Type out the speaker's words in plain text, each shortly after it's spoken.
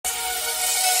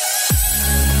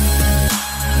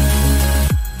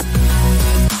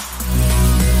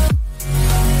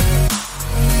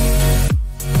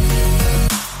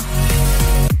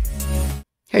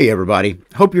Hey everybody,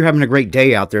 hope you're having a great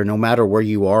day out there no matter where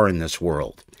you are in this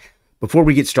world. Before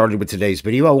we get started with today's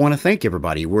video, I want to thank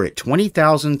everybody. We're at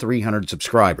 20,300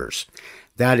 subscribers.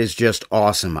 That is just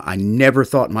awesome. I never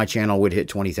thought my channel would hit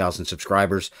 20,000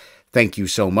 subscribers. Thank you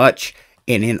so much.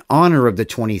 And in honor of the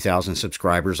 20,000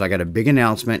 subscribers, I got a big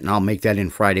announcement, and I'll make that in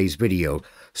Friday's video,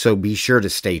 so be sure to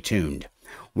stay tuned.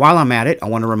 While I'm at it, I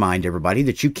want to remind everybody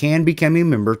that you can become a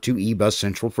member to eBus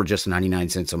Central for just 99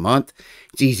 cents a month.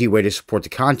 It's an easy way to support the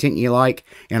content you like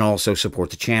and also support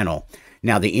the channel.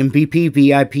 Now, the MVP,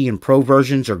 VIP, and Pro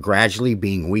versions are gradually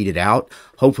being weeded out.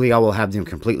 Hopefully, I will have them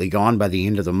completely gone by the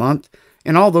end of the month,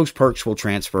 and all those perks will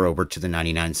transfer over to the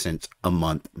 99 cents a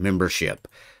month membership.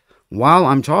 While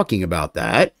I'm talking about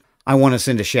that, I want to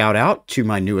send a shout out to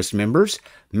my newest members,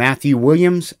 Matthew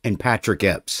Williams and Patrick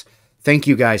Epps. Thank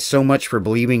you guys so much for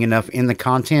believing enough in the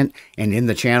content and in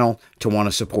the channel to want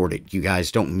to support it. You guys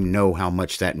don't know how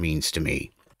much that means to me.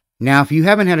 Now, if you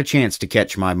haven't had a chance to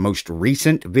catch my most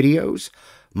recent videos,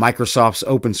 Microsoft's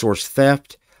open source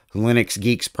theft, Linux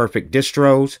Geek's perfect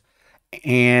distros,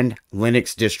 and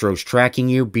Linux distros tracking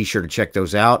you, be sure to check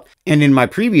those out. And in my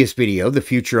previous video, The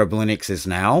Future of Linux is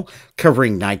Now,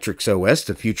 covering Nitrix OS,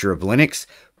 the future of Linux,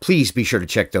 please be sure to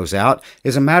check those out.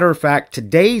 As a matter of fact,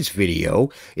 today's video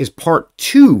is part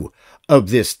 2 of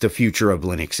this The Future of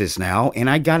Linux is Now, and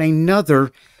I got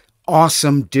another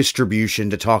awesome distribution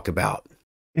to talk about,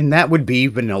 and that would be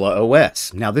Vanilla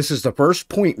OS. Now, this is the first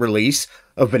point release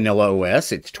of Vanilla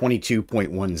OS. It's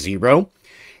 22.10,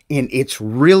 and it's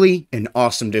really an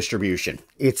awesome distribution.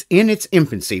 It's in its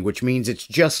infancy, which means it's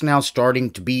just now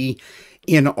starting to be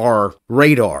in our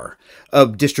radar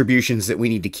of distributions that we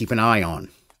need to keep an eye on.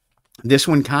 This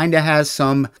one kind of has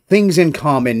some things in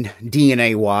common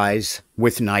DNA-wise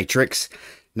with Nitrix.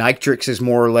 Nitrix is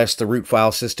more or less the root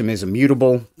file system is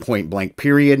immutable, point blank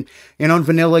period. And on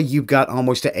Vanilla, you've got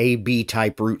almost an A-B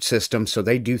type root system, so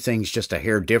they do things just a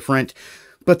hair different.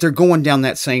 But they're going down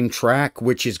that same track,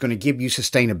 which is going to give you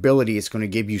sustainability, it's going to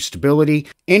give you stability,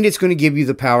 and it's going to give you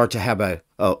the power to have a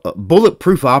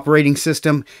bulletproof operating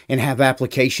system and have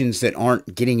applications that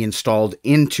aren't getting installed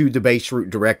into the base root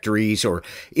directories or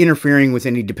interfering with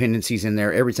any dependencies in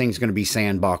there. Everything's going to be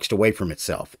sandboxed away from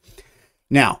itself.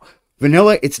 Now,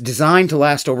 Vanilla, it's designed to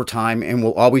last over time and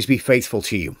will always be faithful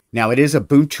to you. Now, it is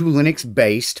Ubuntu Linux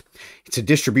based. It's a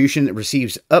distribution that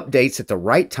receives updates at the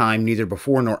right time, neither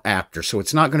before nor after. So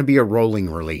it's not going to be a rolling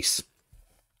release.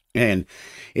 And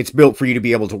it's built for you to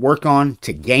be able to work on,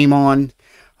 to game on.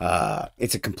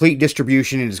 It's a complete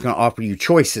distribution and it's going to offer you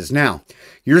choices. Now,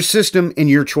 your system and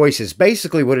your choices,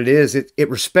 basically what it is, it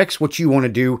respects what you want to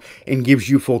do and gives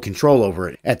you full control over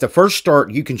it. At the first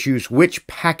start, you can choose which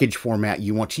package format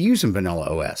you want to use in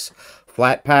Vanilla OS.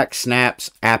 Flatpak, snaps,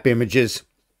 app images,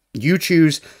 you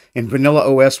choose, and Vanilla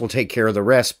OS will take care of the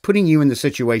rest, putting you in the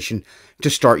situation to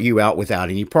start you out without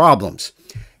any problems.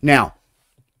 Now,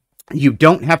 you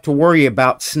don't have to worry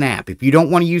about Snap. If you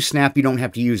don't want to use Snap, you don't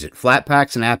have to use it.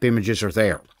 Flatpaks and app images are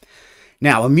there.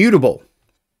 Now, immutable,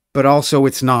 but also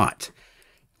it's not.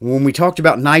 When we talked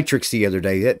about Nitrix the other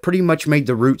day, that pretty much made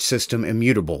the root system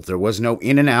immutable. There was no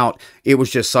in and out. It was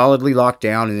just solidly locked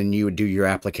down, and then you would do your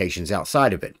applications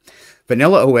outside of it.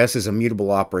 Vanilla OS is a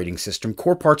mutable operating system.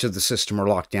 Core parts of the system are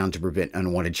locked down to prevent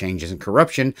unwanted changes and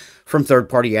corruption from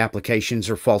third-party applications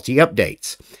or faulty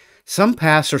updates. Some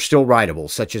paths are still writable,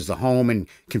 such as the home and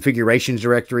configurations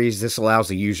directories. This allows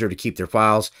the user to keep their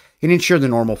files and ensure the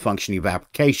normal functioning of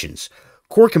applications.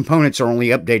 Core components are only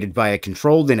updated via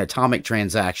controlled and atomic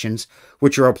transactions,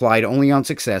 which are applied only on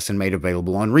success and made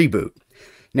available on reboot.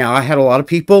 Now, I had a lot of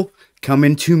people come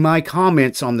into my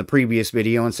comments on the previous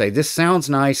video and say, this sounds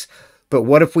nice, but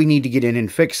what if we need to get in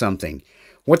and fix something?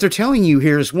 What they're telling you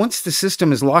here is once the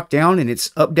system is locked down and it's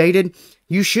updated,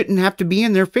 you shouldn't have to be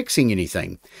in there fixing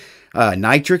anything.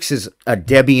 Nitrix is a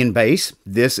Debian base.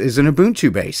 This is an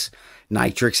Ubuntu base.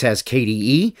 Nitrix has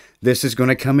KDE. This is going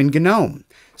to come in GNOME.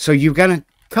 So you've got a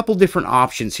couple different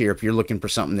options here if you're looking for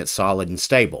something that's solid and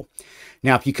stable.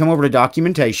 Now, if you come over to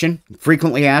documentation,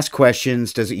 frequently asked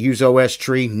questions, does it use OS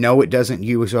tree? No, it doesn't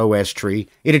use OS tree.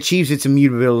 It achieves its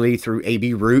immutability through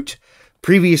AB root.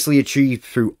 Previously achieved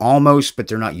through almost, but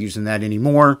they're not using that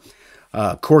anymore.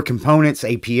 Core components,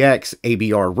 APX,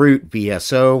 ABR root,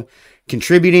 VSO.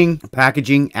 Contributing,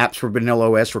 packaging, apps for Vanilla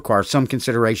OS require some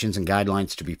considerations and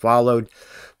guidelines to be followed,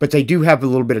 but they do have a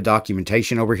little bit of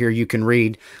documentation over here you can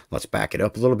read. Let's back it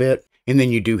up a little bit. And then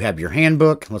you do have your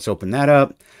handbook. Let's open that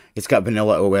up. It's got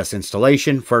Vanilla OS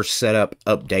installation, first setup,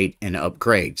 update, and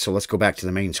upgrade. So let's go back to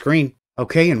the main screen.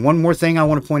 Okay, and one more thing I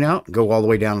want to point out, go all the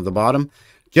way down to the bottom.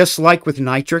 Just like with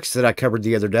Nitrix that I covered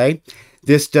the other day,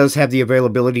 This does have the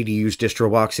availability to use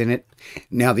DistroBox in it.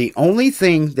 Now, the only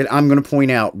thing that I'm going to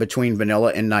point out between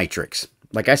vanilla and Nitrix,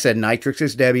 like I said, Nitrix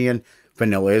is Debian,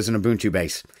 vanilla is an Ubuntu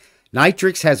base.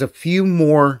 Nitrix has a few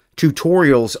more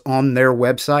tutorials on their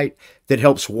website that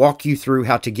helps walk you through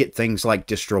how to get things like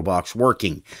DistroBox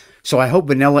working. So I hope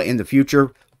vanilla in the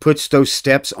future puts those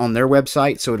steps on their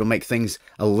website so it'll make things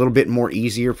a little bit more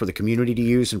easier for the community to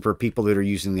use and for people that are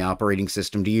using the operating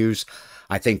system to use.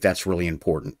 I think that's really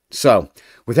important. So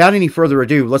without any further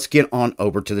ado, let's get on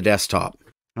over to the desktop.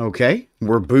 Okay,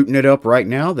 we're booting it up right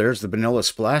now. There's the vanilla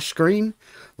splash screen.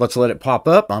 Let's let it pop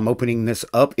up. I'm opening this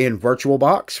up in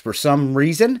VirtualBox. For some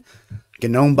reason,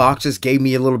 GNOME boxes gave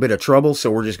me a little bit of trouble,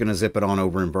 so we're just going to zip it on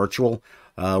over in Virtual.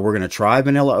 We're going to try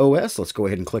Vanilla OS. Let's go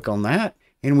ahead and click on that.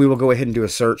 And we will go ahead and do a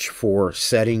search for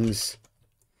settings.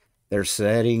 There's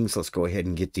settings. Let's go ahead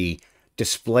and get the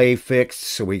display fixed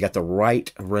so we got the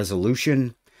right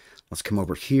resolution. Let's come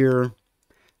over here.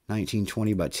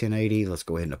 1920 by 1080. Let's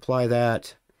go ahead and apply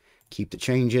that. Keep the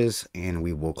changes, and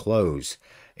we will close.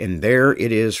 And there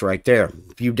it is right there.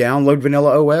 If you download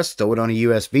Vanilla OS, throw it on a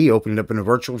USB, open it up in a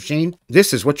virtual machine,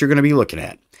 this is what you're going to be looking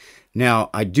at. Now,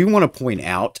 I do want to point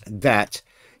out that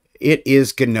it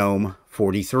is GNOME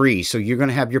 43. So you're going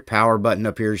to have your power button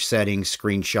up here, settings,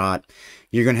 screenshot.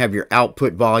 You're going to have your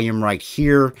output volume right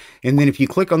here. And then if you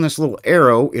click on this little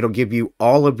arrow, it'll give you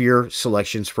all of your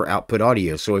selections for output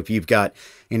audio. So if you've got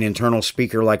an internal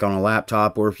speaker like on a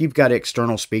laptop, or if you've got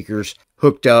external speakers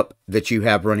hooked up that you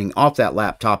have running off that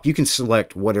laptop, you can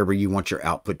select whatever you want your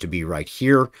output to be right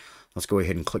here. Let's go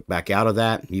ahead and click back out of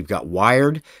that. You've got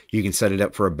wired. You can set it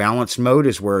up for a balanced mode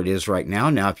is where it is right now.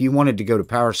 Now, if you wanted to go to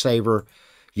power saver,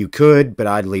 you could, but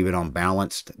I'd leave it on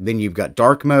balanced. Then you've got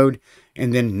dark mode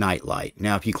and then night light.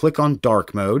 Now, if you click on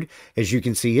dark mode, as you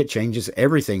can see, it changes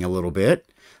everything a little bit.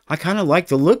 I kind of like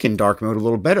the look in dark mode a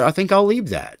little better. I think I'll leave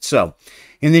that. So,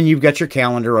 and then you've got your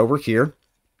calendar over here,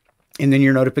 and then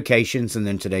your notifications, and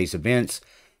then today's events.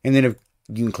 And then if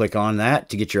you can click on that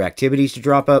to get your activities to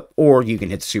drop up, or you can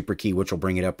hit the super key, which will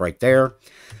bring it up right there.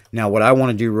 Now, what I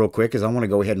want to do real quick is I want to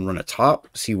go ahead and run a top,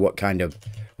 see what kind of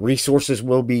resources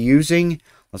we'll be using.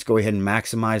 Let's go ahead and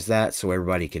maximize that so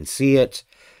everybody can see it.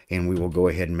 And we will go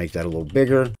ahead and make that a little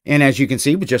bigger. And as you can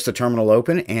see, with just the terminal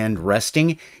open and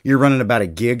resting, you're running about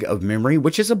 1 gig of memory,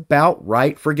 which is about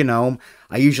right for GNOME.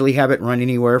 I usually have it run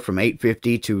anywhere from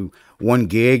 850 to 1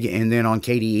 gig. And then on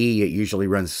KDE, it usually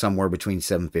runs somewhere between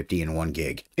 750 and 1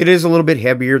 gig. It is a little bit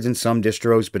heavier than some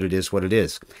distros, but it is what it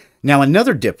is. Now,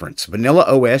 another difference, Vanilla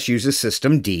OS uses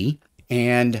Systemd,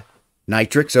 and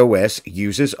Nitrix OS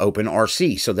uses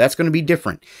OpenRC, so that's going to be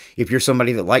different. If you're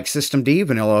somebody that likes Systemd,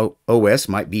 Vanilla OS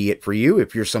might be it for you.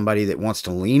 If you're somebody that wants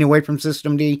to lean away from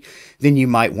Systemd, then you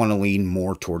might want to lean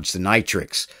more towards the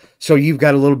Nitrix. So you've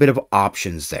got a little bit of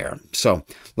options there. So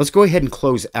let's go ahead and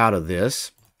close out of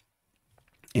this.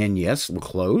 And yes, we'll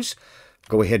close.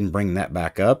 Go ahead and bring that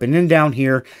back up. And then down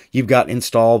here, you've got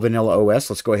Install Vanilla OS.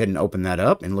 Let's go ahead and open that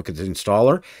up and look at the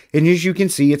installer. And as you can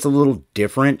see, it's a little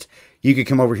different. You can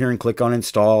come over here and click on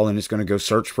install, and it's going to go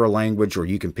search for a language, or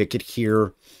you can pick it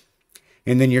here.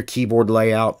 And then your keyboard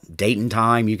layout, date and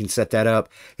time, you can set that up.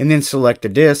 And then select a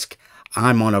disk.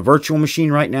 I'm on a virtual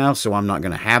machine right now, so I'm not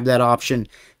going to have that option.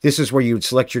 This is where you would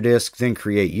select your disk, then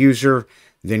create user,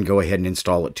 then go ahead and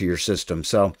install it to your system.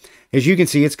 So as you can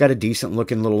see, it's got a decent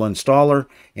looking little installer.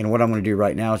 And what I'm going to do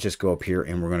right now is just go up here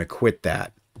and we're going to quit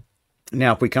that.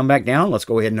 Now, if we come back down, let's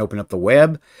go ahead and open up the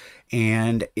web.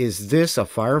 And is this a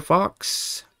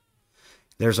Firefox?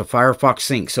 There's a Firefox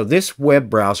sync. So this web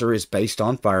browser is based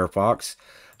on Firefox.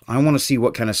 I want to see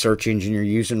what kind of search engine you're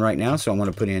using right now. So I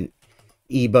want to put in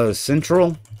eBuzz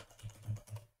Central.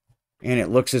 And it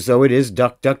looks as though it is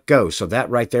DuckDuckGo. So that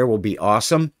right there will be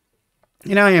awesome.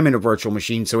 And I am in a virtual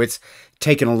machine, so it's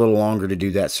taken a little longer to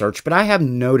do that search. But I have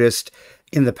noticed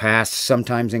in the past,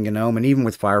 sometimes in GNOME and even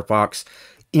with Firefox,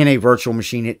 in a virtual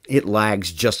machine, it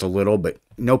lags just a little, but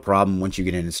no problem. Once you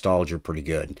get it installed, you're pretty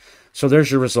good. So there's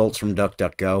your results from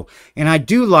DuckDuckGo. And I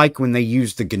do like when they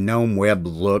use the GNOME web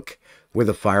look with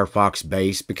a Firefox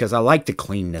base, because I like the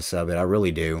cleanness of it. I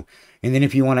really do. And then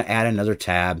if you want to add another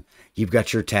tab, you've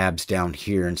got your tabs down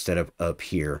here instead of up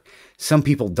here. Some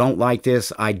people don't like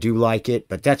this. I do like it,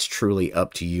 but that's truly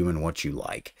up to you and what you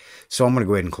like. So I'm going to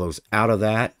go ahead and close out of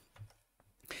that.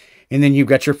 And then you've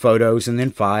got your photos and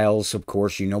then files. Of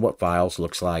course, you know what files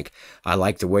looks like. I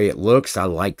like the way it looks. I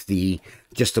like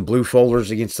just the blue folders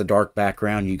against the dark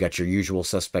background. You got your usual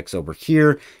suspects over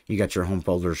here. You got your home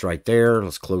folders right there.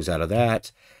 Let's close out of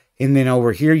that. And then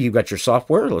over here, you've got your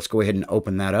software. Let's go ahead and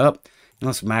open that up. And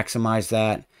let's maximize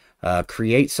that.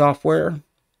 Create software,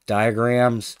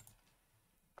 diagrams.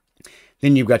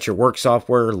 Then you've got your work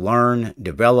software, learn,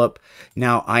 develop.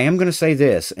 Now, I am going to say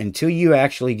this, until you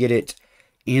actually get it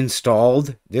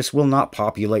installed, this will not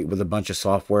populate with a bunch of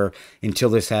software until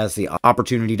this has the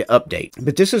opportunity to update.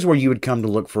 But this is where you would come to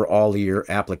look for all of your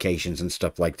applications and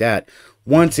stuff like that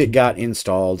once it got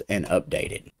installed and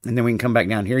updated. And then we can come back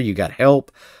down here. You got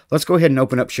help. Let's go ahead and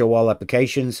open up show all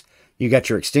applications. You got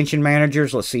your extension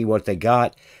managers. Let's see what they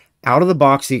got. Out of the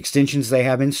box, the extensions they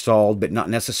have installed but not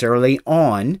necessarily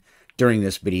on during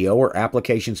this video are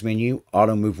applications menu,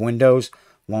 auto move windows,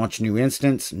 launch new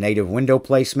instance, native window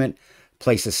placement,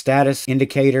 place a status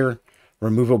indicator,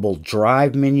 removable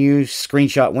drive menus,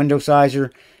 screenshot window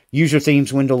sizer, user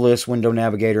themes, window list, window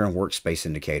navigator, and workspace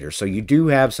indicator. So you do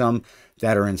have some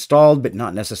that are installed but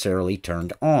not necessarily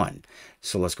turned on.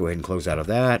 So let's go ahead and close out of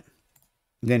that.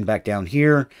 Then back down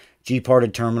here,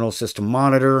 Gparted terminal system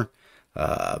monitor,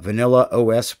 vanilla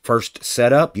OS first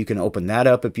setup. You can open that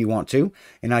up if you want to,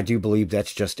 and I do believe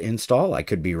that's just install. I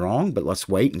could be wrong, but let's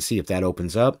wait and see if that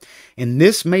opens up. And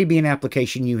this may be an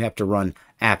application you have to run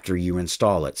after you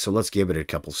install it, so let's give it a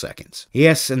couple seconds.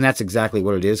 Yes, and that's exactly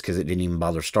what it is, because it didn't even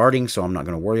bother starting, so I'm not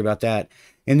going to worry about that.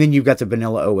 And then you've got the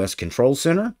vanilla OS control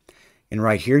center, and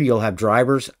right here you'll have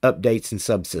drivers, updates, and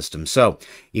subsystems. So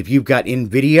if you've got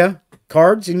NVIDIA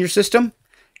cards in your system,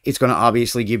 it's going to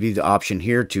obviously give you the option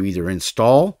here to either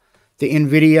install the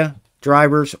NVIDIA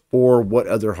drivers or what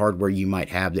other hardware you might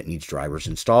have that needs drivers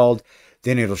installed.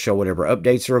 Then it'll show whatever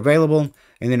updates are available.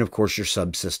 And then, of course, your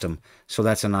subsystem. So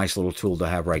that's a nice little tool to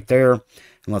have right there. And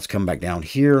let's come back down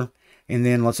here. And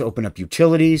then let's open up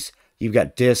utilities. You've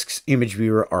got disks, image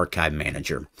viewer, archive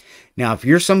manager. Now, if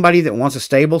you're somebody that wants a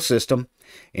stable system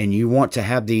and you want to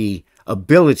have the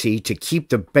ability to keep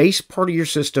the base part of your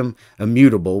system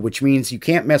immutable, which means you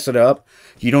can't mess it up.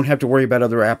 You don't have to worry about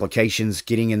other applications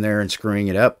getting in there and screwing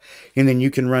it up. And then you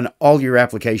can run all your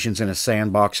applications in a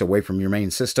sandbox away from your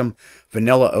main system.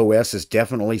 Vanilla OS is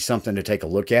definitely something to take a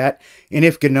look at. And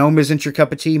if GNOME isn't your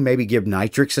cup of tea, maybe give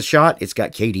Nitrix a shot. It's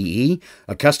got KDE,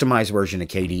 a customized version of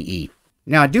KDE.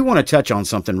 Now, I do want to touch on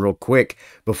something real quick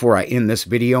before I end this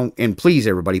video, and please,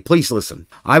 everybody, please listen.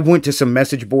 I've went to some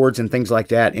message boards and things like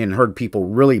that and heard people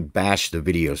really bash the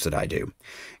videos that I do.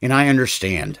 And I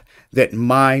understand that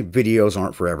my videos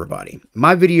aren't for everybody.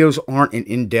 My videos aren't an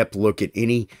in-depth look at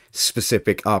any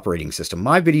specific operating system.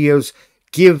 My videos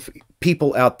give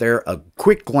people out there a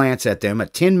quick glance at them, a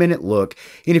 10-minute look,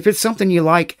 and if it's something you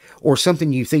like or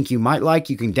something you think you might like,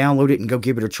 you can download it and go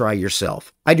give it a try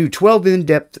yourself. I do 12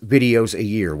 in-depth videos a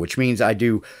year, which means I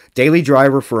do daily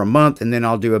driver for a month, and then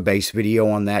I'll do a base video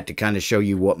on that to kind of show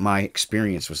you what my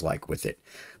experience was like with it.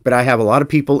 But I have a lot of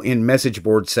people in message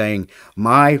boards saying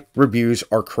my reviews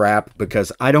are crap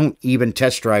because I don't even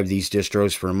test drive these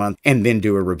distros for a month and then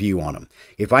do a review on them.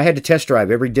 If I had to test drive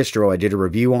every distro I did a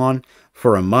review on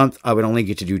for a month, I would only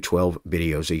get to do 12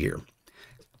 videos a year.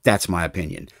 That's my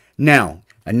opinion. Now,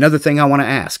 another thing I want to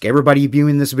ask everybody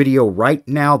viewing this video right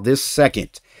now, this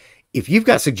second, if you've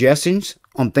got suggestions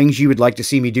on things you would like to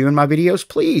see me do in my videos,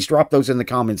 please drop those in the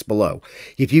comments below.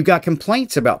 If you've got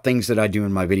complaints about things that I do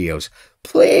in my videos,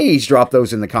 please drop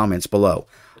those in the comments below.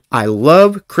 I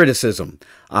love criticism.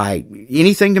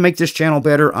 Anything to make this channel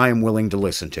better, I am willing to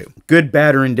listen to. Good,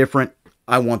 bad, or indifferent,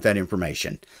 I want that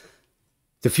information.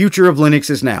 The future of Linux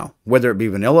is now, whether it be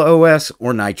Vanilla OS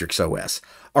or Nitrix OS.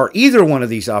 Are either one of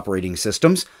these operating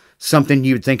systems something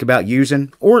you'd think about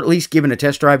using, or at least giving a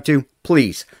test drive to?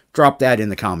 Please drop that in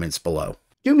the comments below.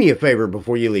 Do me a favor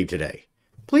before you leave today.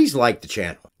 Please like the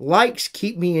channel. Likes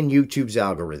keep me in YouTube's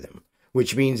algorithm,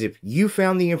 which means if you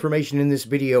found the information in this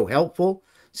video helpful,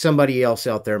 somebody else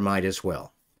out there might as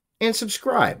well. And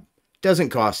subscribe. Doesn't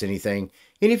cost anything.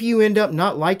 And if you end up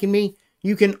not liking me,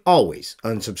 you can always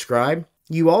unsubscribe.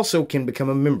 You also can become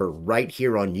a member right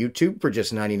here on YouTube for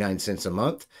just 99 cents a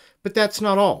month. But that's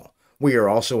not all. We are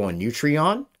also on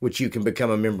Utreon, which you can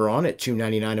become a member on at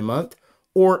 $2.99 a month,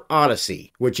 or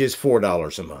Odyssey, which is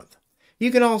 $4 a month. You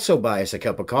can also buy us a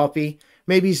cup of coffee,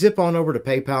 maybe zip on over to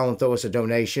PayPal and throw us a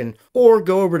donation, or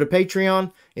go over to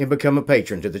Patreon and become a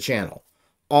patron to the channel.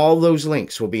 All those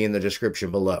links will be in the description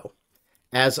below.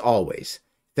 As always,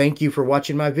 thank you for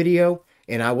watching my video,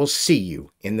 and I will see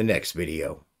you in the next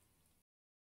video.